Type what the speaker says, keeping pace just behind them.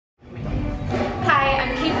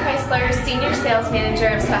Kessler, Senior Sales Manager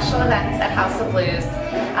of Special Events at House of Blues.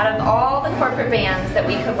 Out of all the corporate bands that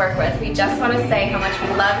we could work with, we just want to say how much we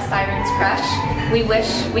love Siren's Crush. We wish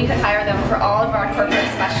we could hire them for all of our corporate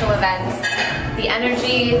special events. The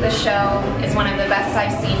energy, the show is one of the best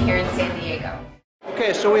I've seen here in San Diego.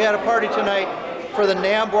 Okay, so we had a party tonight for the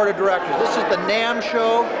NAMM Board of Directors. This is the NAMM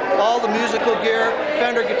show, all the musical gear,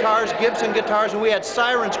 Fender guitars, Gibson guitars, and we had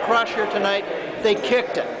Siren's Crush here tonight. They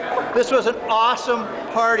kicked it. This was an awesome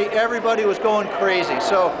party. Everybody was going crazy.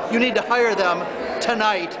 So you need to hire them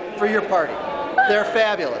tonight for your party. They're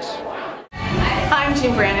fabulous. I'm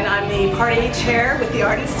Jean Brandon. I'm the party chair with the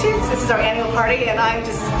Art Institutes. This is our annual party, and I'm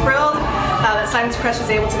just thrilled that Siren's Crush was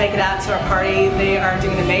able to make it out to our party. They are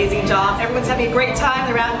doing an amazing job. Everyone's having a great time.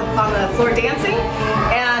 They're out on the floor dancing,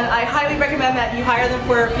 and I highly recommend that you hire them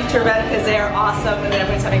for a future event because they are awesome and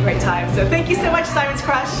everyone's having a great time. So thank you so much, Siren's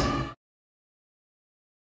Crush.